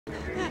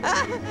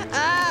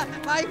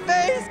My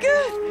face,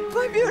 good.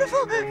 My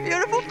beautiful,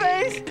 beautiful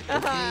face.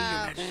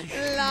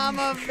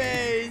 Llama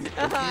face.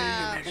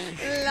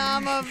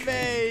 Llama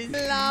face.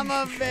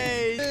 Llama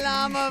face.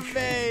 Llama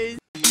face.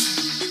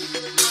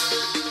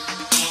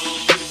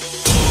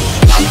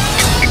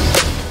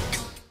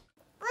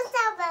 What's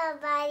up,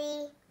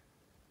 everybody?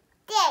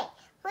 Today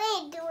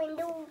we're doing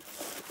the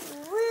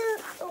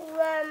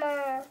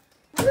Llama.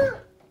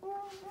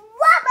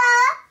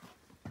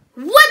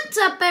 What's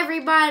up,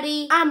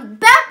 everybody? I'm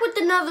back with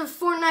another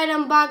Fortnite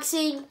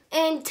unboxing,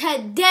 and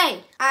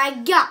today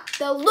I got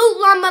the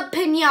Llama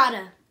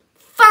Pinata.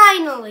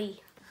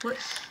 Finally!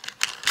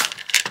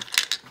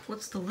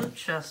 What's the loot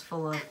chest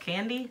full of?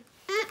 Candy?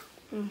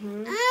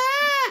 Mm-hmm.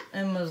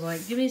 Emma's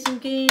like, give me some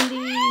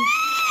candy.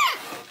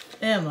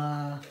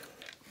 Emma.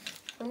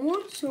 I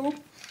want some.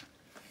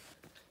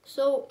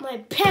 So my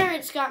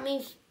parents got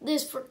me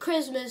this for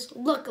Christmas,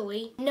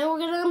 luckily. Now we're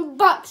gonna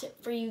unbox it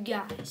for you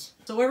guys.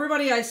 So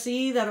everybody I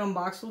see that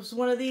unboxes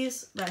one of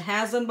these, that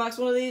has unboxed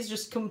one of these,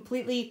 just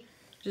completely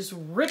just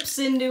rips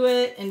into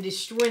it and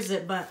destroys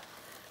it. But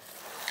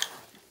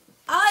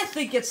I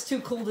think it's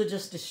too cool to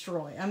just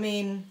destroy. I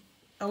mean,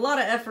 a lot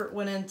of effort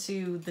went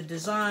into the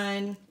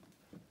design,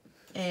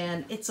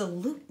 and it's a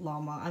loot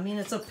llama. I mean,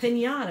 it's a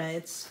pinata.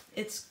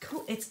 It's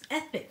cool. It's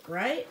epic,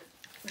 right?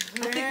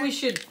 I think we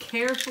should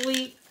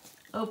carefully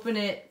open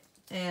it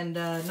and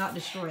not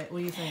destroy it. What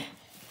do you think?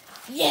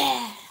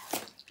 Yeah!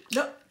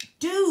 No,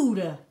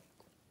 dude!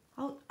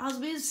 I was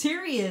being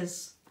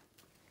serious.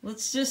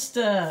 Let's just,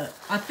 I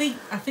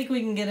think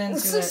we can get into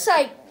This it. looks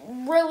like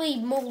really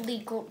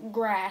moldy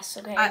grass,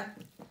 okay?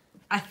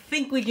 I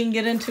think we can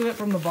get into it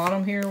from the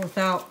bottom here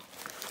without...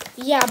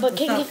 Yeah, but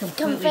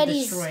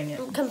completely destroying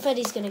it.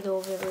 confetti's gonna go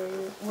over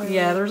everywhere.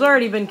 Yeah, there's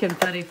already been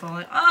confetti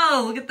falling.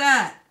 Oh, look at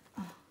that!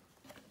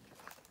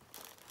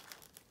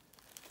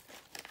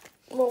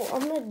 Well,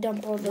 I'm gonna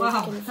dump all those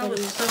Wow, confetti. that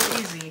was so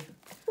easy.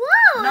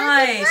 Whoa!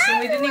 Nice, and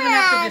we didn't even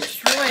have to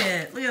destroy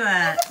it. Look at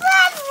that.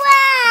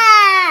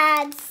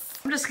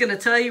 I'm just gonna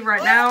tell you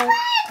right now,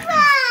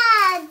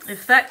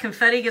 if that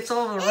confetti gets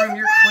all over the room,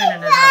 you're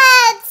cleaning it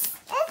up.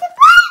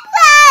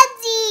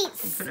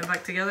 Put it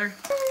back together.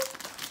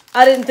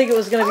 I didn't think it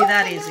was gonna be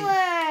that easy.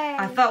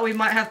 I thought we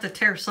might have to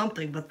tear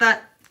something, but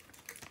that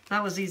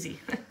was easy.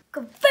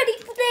 Confetti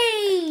for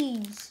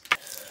days!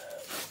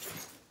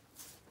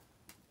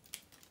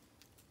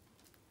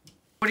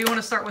 What do you want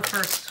to start with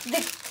first?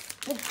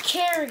 The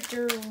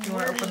character. You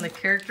want to open the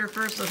character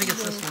first? I think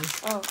it's this one.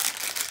 Oh.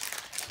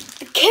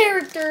 The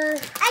character.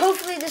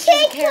 Hopefully this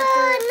is the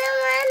character.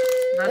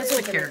 That's the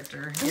open it.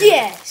 character.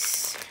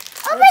 Yes.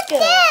 Open Let's go.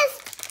 this.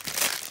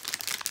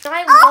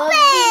 I love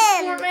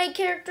these Fortnite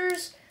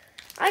characters.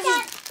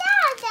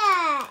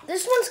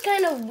 This one's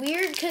kind of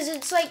weird because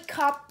it's like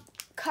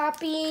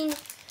copying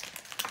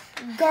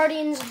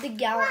Guardians of the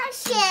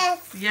Galaxy.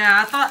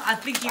 Yeah, I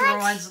think he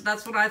reminds.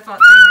 That's what I thought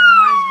too. He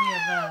reminds me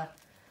of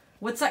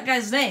what's that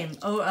guy's name?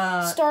 Oh,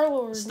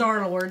 Star-Lord.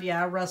 Star-Lord.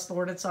 Yeah,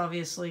 Rust-Lord. It's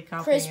obviously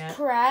copying Chris it.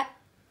 Pratt.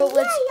 But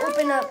let's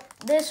open up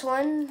this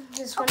one.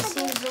 This one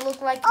seems to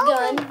look like a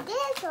gun.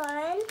 This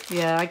one.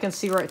 Yeah, I can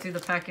see right through the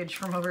package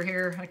from over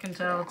here. I can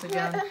tell it's a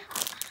gun.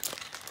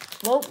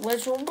 Well,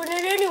 let's open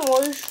it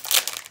anyways.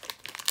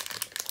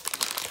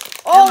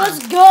 Oh,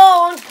 let's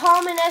go!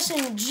 Uncommon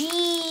SMG!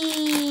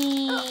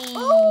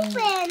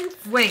 Open.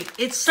 Wait,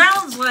 it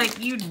sounds like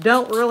you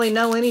don't really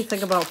know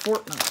anything about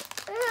Fortnite.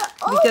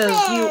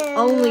 Because you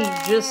only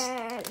just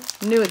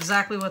knew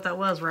exactly what that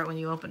was right when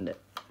you opened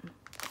it.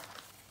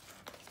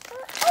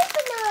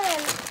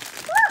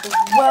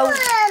 Well,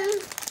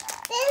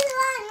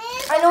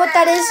 I know what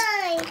that is.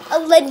 A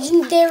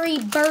legendary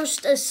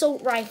burst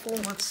assault rifle.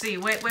 Let's see.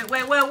 Wait,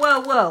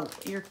 whoa.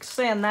 You're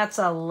saying that's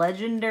a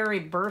legendary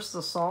burst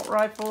assault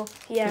rifle?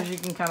 Yeah. Because you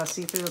can kind of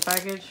see through the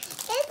package?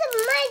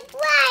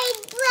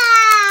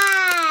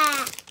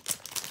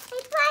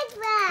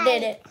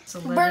 Did it. It's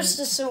a Burst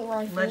assault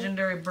rifle.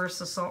 legendary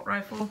burst assault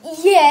rifle?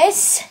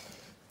 Yes.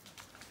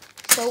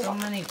 So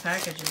many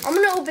packages. I'm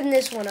going to open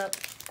this one up.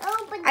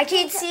 I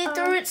can't see it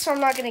through it, so I'm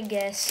not going to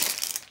guess.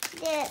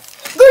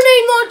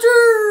 Grenade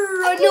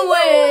launcher!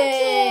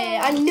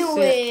 I knew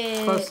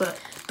it. Close up.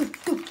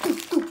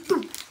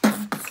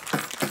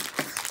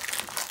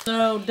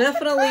 So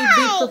definitely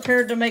be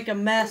prepared to make a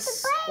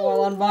mess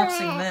while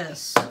unboxing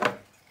this.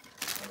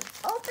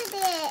 Open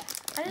it.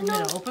 I didn't You know.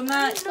 gonna open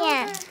that?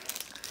 Yeah.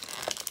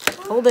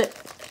 Hold it.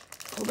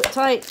 Hold it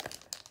tight.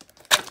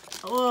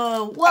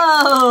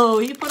 Whoa.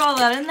 You put all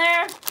that in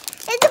there?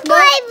 It's a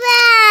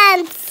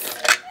playground.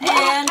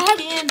 And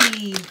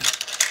candy.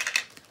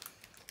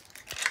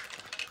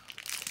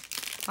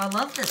 I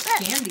love this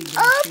candy dish you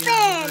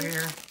have over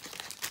here.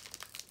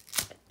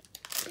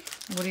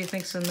 What do you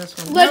think's in this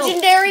one?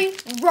 Legendary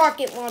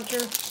rocket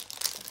launcher.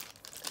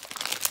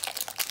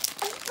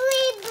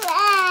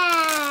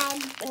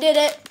 I did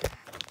it.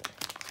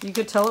 You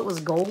could tell it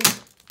was gold.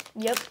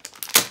 Yep.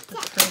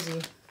 That's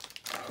crazy.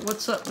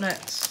 What's up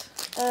next?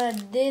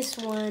 This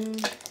one.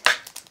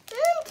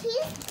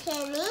 Teeth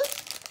candy.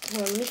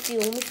 Let me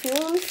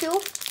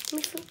feel.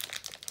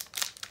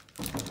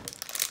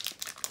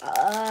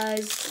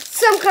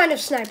 Some kind of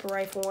sniper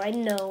rifle. I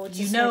know. It's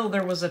You know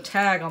there was a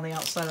tag on the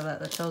outside of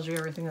that tells you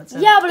everything that's in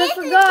it. Yeah, but I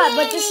forgot.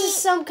 But this is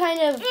some kind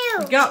of...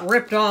 It got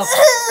ripped off.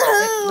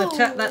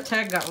 That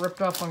tag got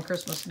ripped off on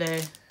Christmas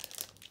Day.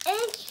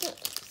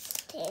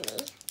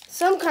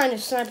 Some kind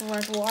of sniper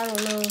rifle. I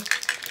don't know.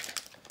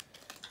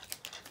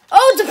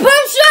 Oh, it's a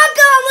pump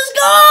shotgun! Let's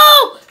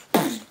go!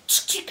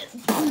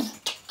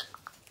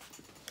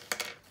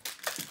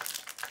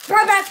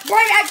 Right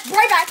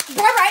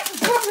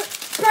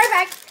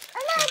back.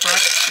 You're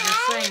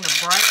saying the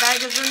bright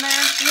bag is in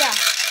there? Yeah.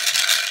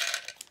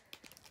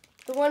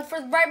 The one for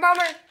the bright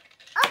bomber.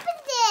 Open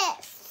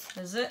this.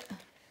 Is it?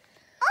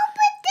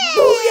 Open this.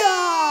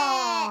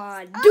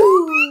 Booyah!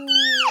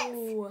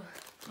 Doo!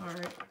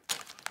 Alright.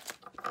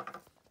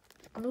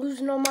 I'm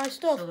losing all my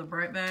stuff. So the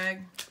bright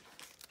bag,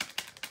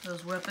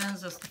 those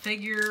weapons, that's the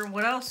figure.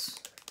 What else?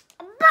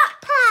 A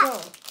backpack. So,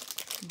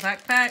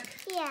 Backpack.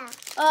 Yeah.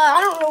 I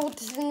don't know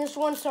what's in this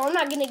one, so I'm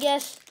not gonna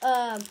guess.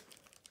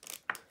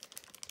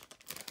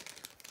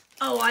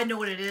 Oh, I know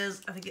what it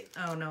is. I think it.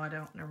 Oh no, I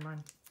don't. Never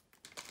mind.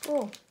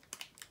 Oh.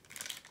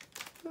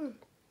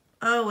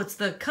 Oh, it's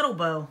the cuddle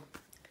bow.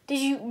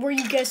 Were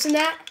you guessing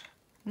that?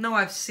 No,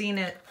 I've seen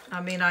it.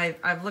 I mean,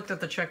 I've looked at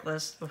the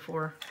checklist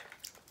before,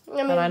 I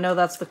mean, and I know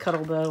that's the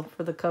cuddle bow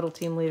for the cuddle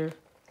team leader.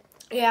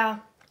 yeah.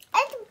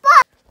 It's a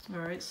box. All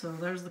right, so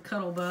there's the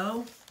cuddle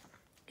bow.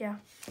 Yeah.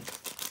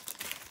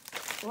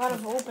 A lot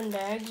of open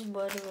bags,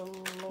 but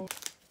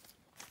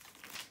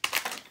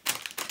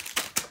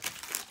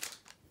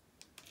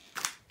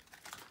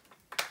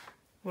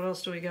What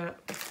else do we got?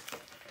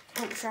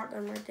 pump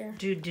shotgun right there.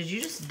 Dude, did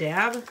you just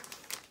dab?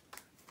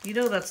 You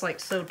know that's like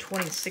so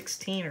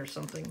 2016 or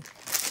something.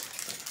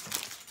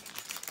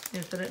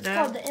 Infinite It's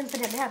called dab? the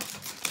infinite dab.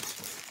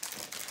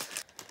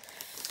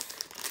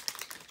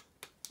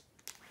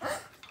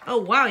 Oh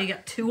wow, you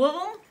got 2 of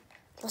them?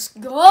 Let's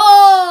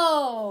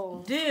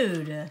go!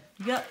 Dude, you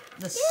got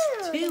the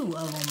 2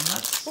 of them.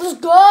 Let's Are you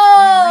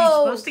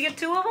go! supposed to get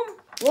 2 of them?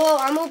 Well,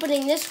 I'm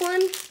opening this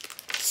one.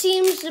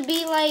 Seems to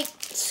be like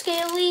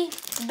scaly,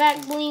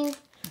 back bling,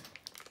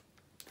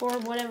 or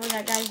whatever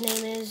that guy's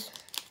name is.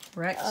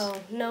 Rex? Oh,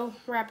 no,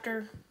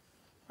 Raptor.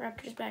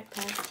 Raptor's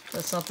backpack.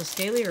 That's not the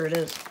scaly, or it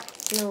is?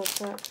 No, it's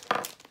not.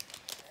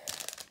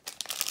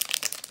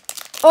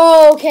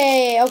 Oh,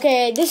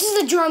 okay. This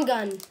is a drum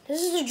gun.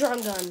 The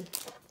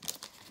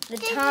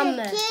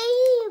Tommy.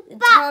 The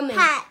Tommy.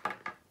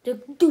 The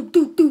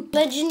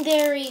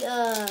legendary,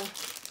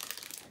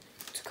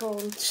 what's it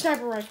called?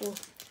 Sniper rifle.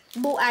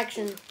 Bolt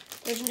action.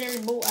 Legendary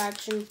bolt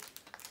action.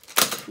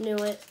 Knew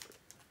it.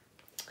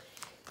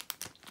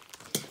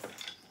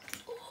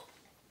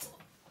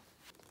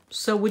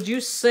 So would you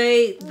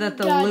say that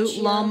the Gotcha. Loot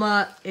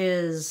Llama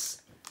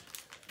is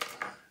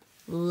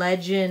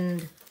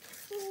legend,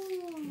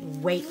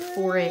 wait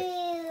for it,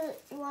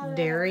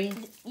 dairy?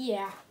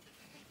 Yeah.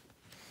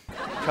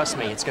 Trust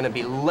me, it's gonna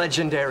be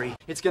legendary.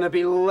 It's gonna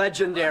be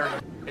legendary.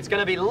 It's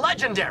gonna be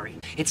legendary.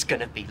 It's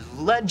gonna be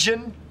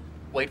legend.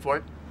 Wait for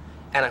it.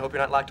 And I hope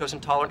you're not lactose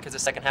intolerant because the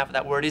second half of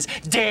that word is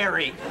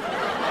dairy.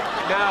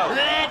 No,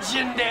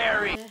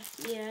 legendary.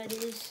 Yeah, it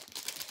is.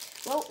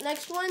 Well,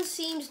 next one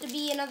seems to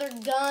be another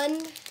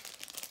gun.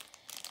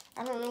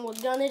 I don't know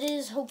what gun it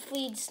is.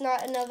 Hopefully it's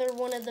not another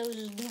one of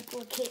those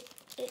duplicate.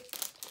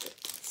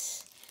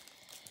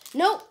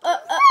 Nope.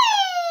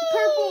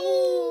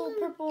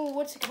 Purple.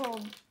 What's it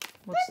called?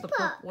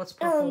 What's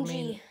purple LMG.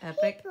 mean?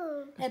 Epic?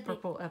 Is Epic.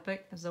 purple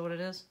epic? Is that what it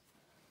is?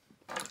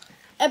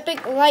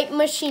 Epic light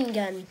machine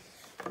gun.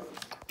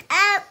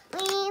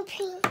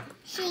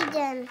 She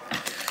done.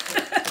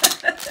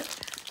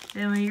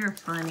 Emma, you're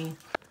funny.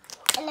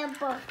 In a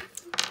book.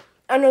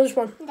 I know this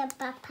one. In the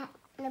backpack.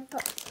 In a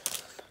book.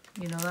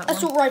 You know that one?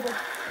 Assault rifle.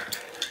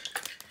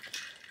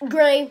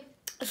 Gray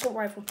assault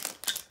rifle.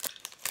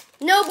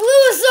 No,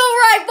 blue assault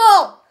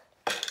rifle.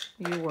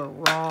 You were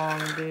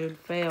wrong, dude.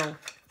 Fail.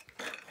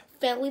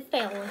 Fail. You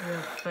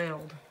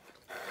failed.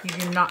 You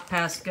do not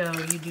pass go.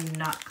 You do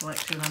not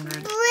collect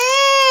 200.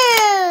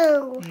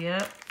 Blue.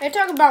 Yep. I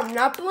talk about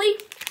Monopoly.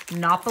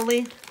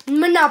 Monopoly?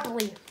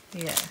 Monopoly.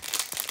 Yeah.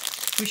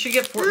 We should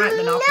get Fortnite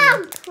Monopoly.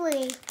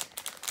 Monopoly.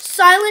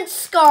 Silent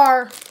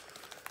Scar.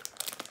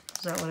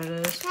 Is that what it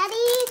is? How do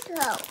you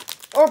go?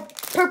 Or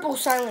Purple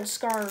Silent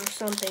Scar or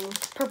something.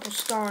 Purple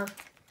Scar.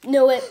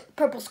 Know it.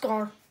 Purple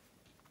Scar.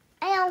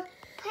 I don't.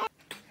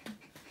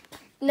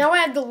 Now I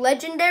have the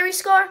Legendary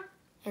Scar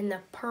and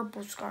the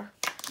Purple Scar.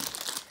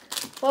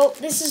 Well,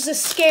 this is a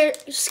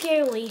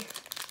scarily.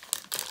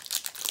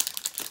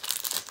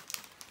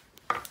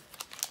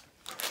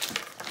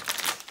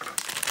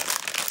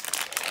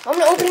 I'm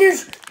gonna open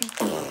yours.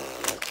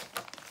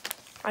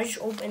 I just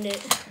opened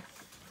it.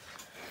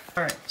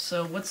 Alright,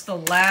 so what's the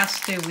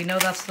last 2? We know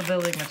that's the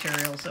building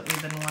materials that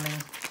we've been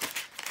wanting.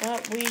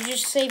 We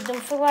just saved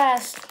them for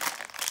last.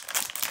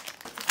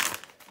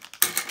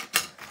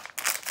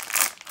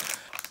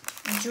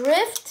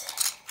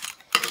 Drift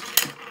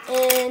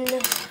and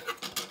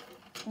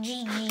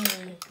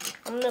GG.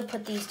 I'm gonna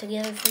put these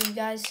together for you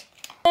guys.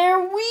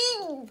 There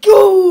we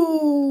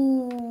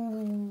go.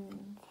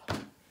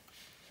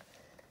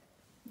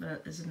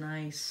 that is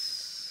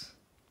nice.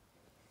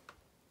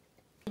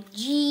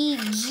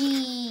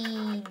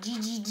 GG.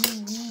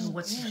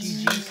 What's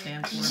GG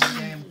stand for in the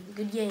game?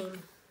 Good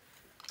game.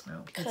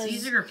 Oh, it's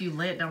easier if you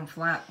lay it down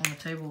flat on the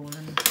table and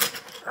then...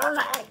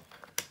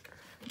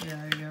 Yeah,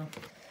 there you go.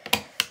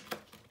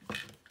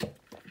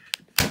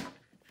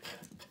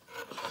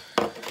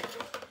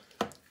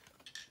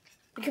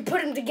 We could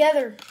put them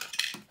together.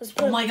 Let's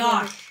put Oh my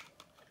gosh!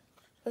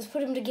 Let's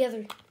put them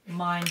together.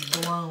 Mind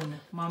blown.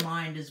 My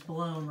mind is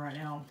blown right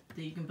now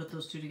that you can put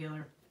those two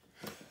together.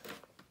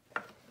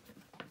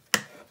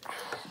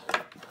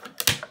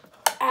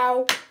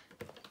 Ow.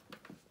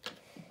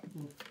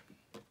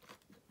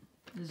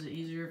 Is it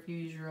easier if you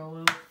use your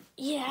elbow?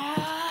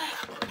 Yeah.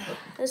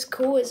 That's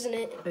cool, isn't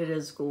it? It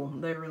is cool.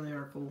 They really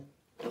are cool.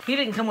 He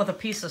didn't come with a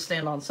piece to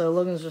stand on, so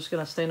Logan's just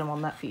going to stand him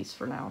on that piece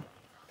for now.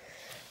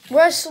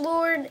 Rush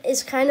Lord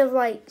is kind of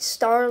like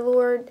Star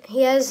Lord.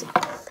 He has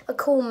a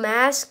cool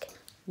mask.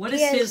 What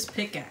is his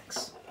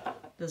pickaxe?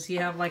 Does he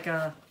have like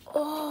a...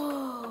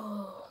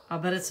 Oh. I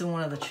bet it's in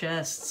one of the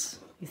chests.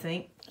 You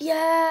think?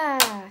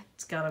 Yeah.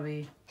 It's got to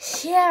be.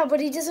 Yeah,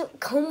 but he doesn't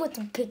come with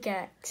a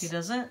pickaxe. He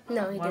doesn't?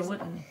 No, he Why doesn't.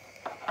 wouldn't he?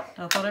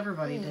 I thought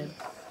everybody did.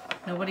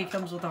 Nobody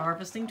comes with a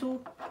harvesting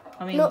tool?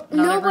 I mean, No,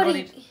 not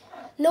everybody...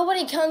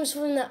 nobody comes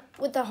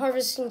with the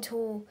harvesting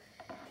tool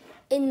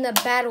in the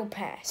battle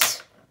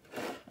pass.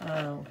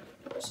 Oh,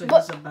 so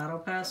he's a battle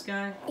pass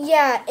guy?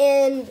 Yeah,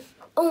 and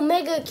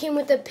Omega came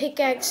with a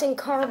pickaxe and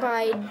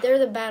carbide. They're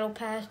the battle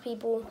pass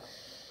people.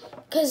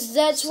 Because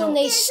that's when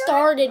they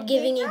started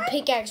giving you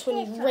pickaxe when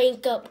you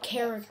rank up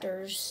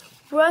characters.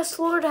 Rush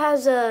Lord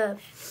has a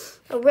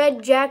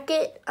red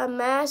jacket, a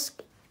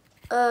mask,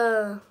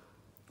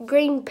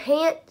 green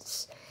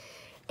pants,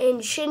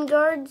 and shin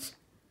guards,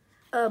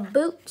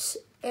 boots,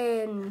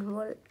 and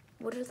what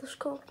are those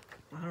called?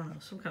 I don't know,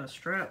 some kind of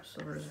straps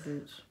over his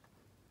boots.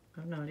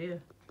 I have no idea.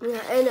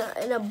 Yeah,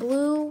 and a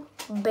blue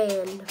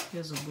band. He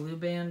has a blue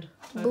band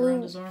tied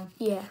around his arm?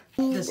 Yeah.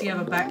 Does he have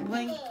a back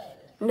bling?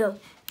 No.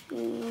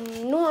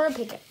 Nor a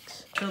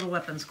pickaxe. Show the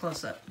weapons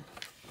close up.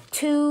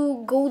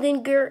 Two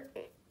golden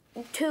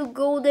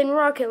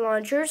rocket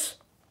launchers.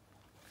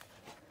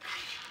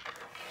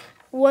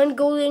 One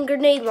golden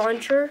grenade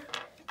launcher.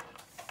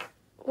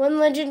 One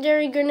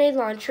legendary grenade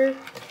launcher.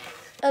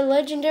 A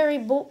legendary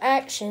bolt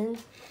action.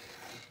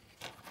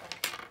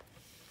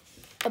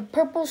 A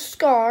purple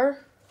scar.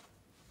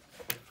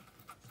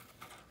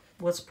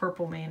 What's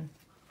purple mean?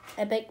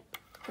 Epic.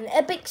 An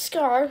epic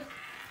scar.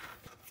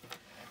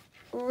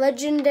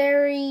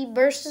 Legendary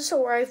burst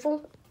assault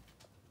rifle.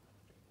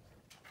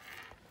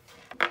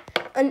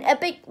 An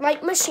epic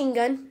light machine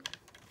gun.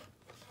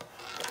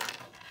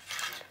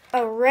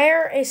 A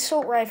rare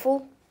assault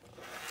rifle.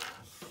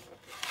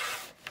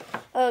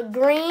 A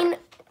green.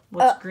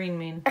 What's green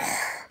mean?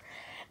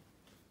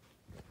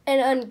 An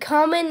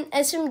uncommon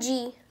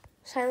SMG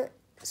silent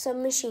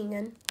submachine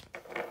gun.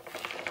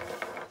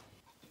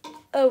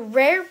 A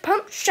rare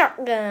pump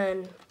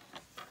shotgun.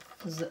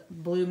 Is it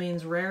blue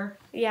means rare?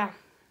 Yeah.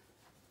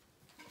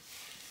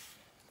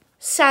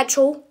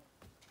 Satchel.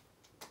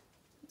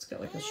 It's got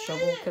like a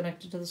shovel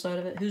connected to the side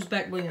of it. Whose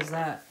back bling is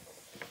that?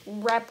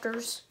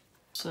 Raptors.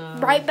 So,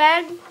 Bright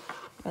bag.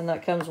 and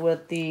that comes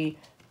with the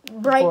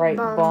Bright Bright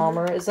bomber.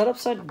 Bomber. Is that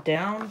upside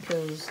down?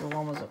 Because the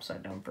llama's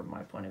upside down from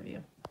my point of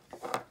view.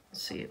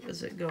 Let's see,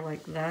 does it go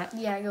like that?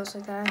 Yeah, it goes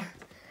like that.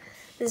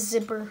 The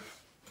zipper.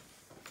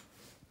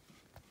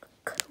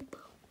 Cuddle bow.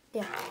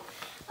 Yeah.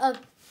 A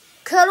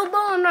cuddle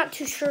bow, I'm not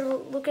too sure.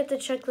 Look at the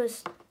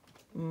checklist.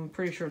 I'm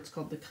pretty sure it's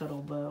called the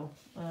Cuddle Bow.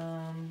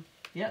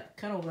 Yeah,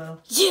 Cuddle Bow.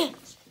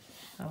 Yes!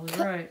 I was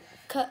right.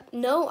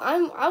 No,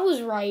 I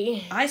was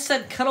right. I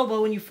said Cuddle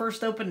Bow when you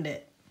first opened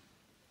it.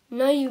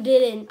 No, you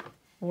didn't.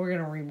 We're going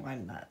to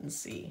rewind that and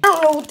see. I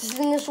don't know what's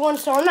in this one,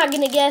 so I'm not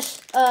going to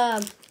guess.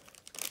 Oh,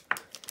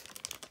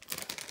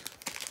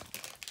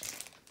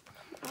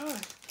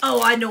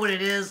 I know what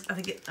it is. I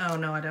think it... Oh,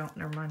 no, I don't.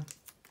 Never mind.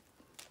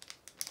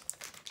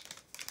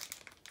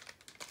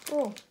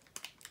 Oh.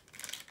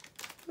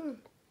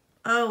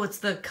 Oh, it's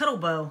the Cuddle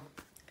Bow.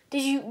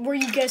 Were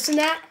you guessing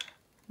that?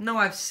 No,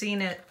 I've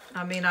seen it.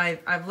 I mean,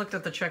 I've looked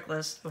at the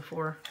checklist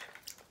before.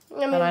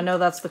 I And I know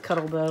that's the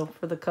Cuddle Bow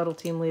for the Cuddle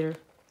Team Leader.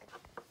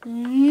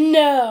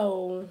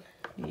 No.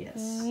 Yes.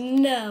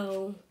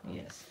 No.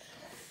 Yes.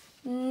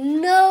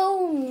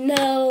 No,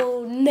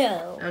 no,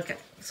 no. Okay,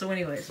 so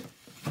anyways. So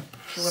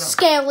what else?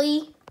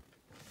 Skelly.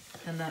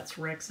 And that's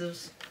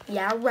Rex's.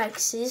 Yeah,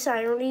 Rex's.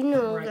 I already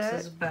know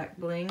Rex's back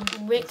bling. that.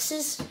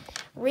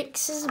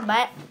 Rex's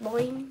back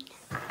bling.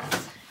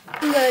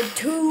 The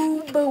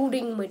 2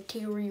 building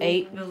materials.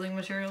 8 building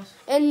materials.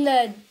 And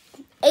the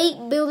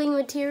 8 building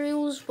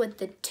materials with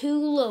the 2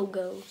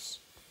 logos.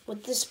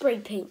 With the spray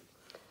paint.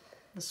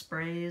 The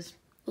sprays.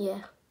 Yeah.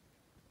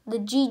 The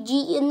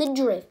GG and the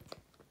drift.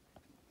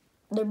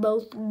 They're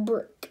both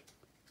brick.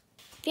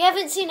 If you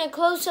haven't seen a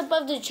close-up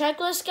of the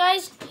checklist,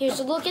 guys, here's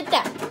a look at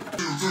that.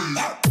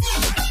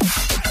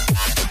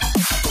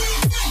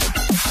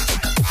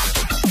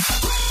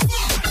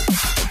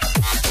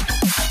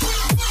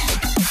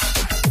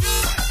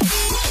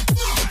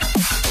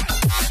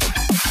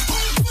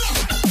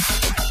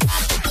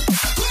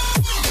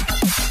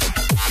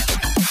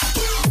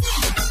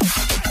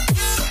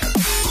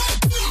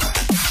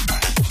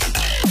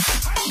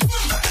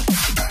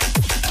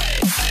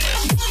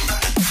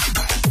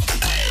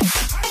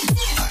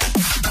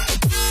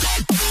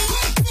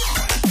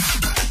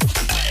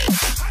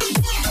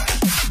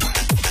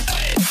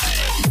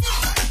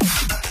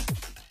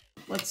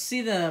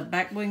 see the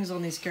back wings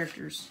on these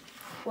characters?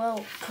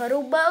 Well,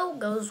 Cuddle Bow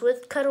goes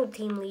with Cuddle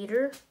Team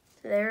Leader.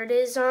 There it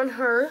is on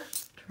her.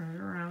 Turn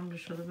it around to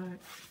show the back.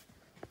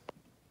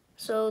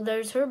 So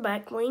there's her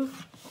back wing.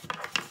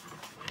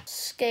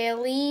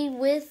 Scaly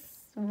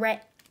with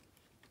Rex.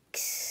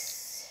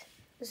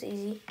 It's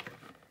easy.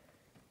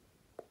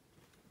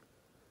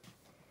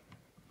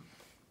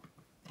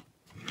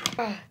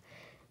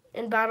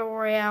 In Battle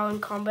Royale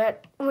and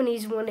combat when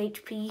he's 1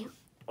 HP.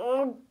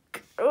 Oh,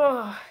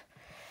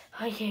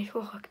 I can't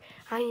walk.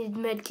 I need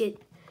medkit.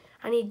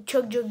 I need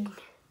Chug Jug.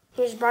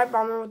 Here's Bright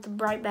Bomber with the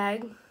bright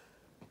bag.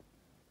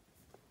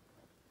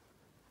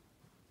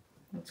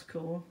 That's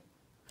cool.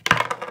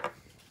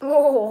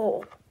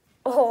 Oh.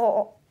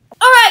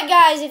 Alright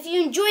guys, if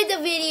you enjoyed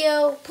the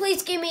video,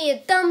 please give me a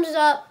thumbs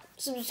up,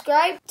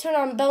 subscribe, turn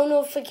on bell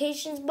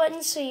notifications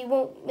button so you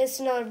won't miss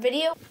another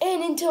video.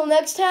 And until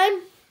next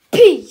time,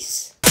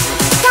 peace!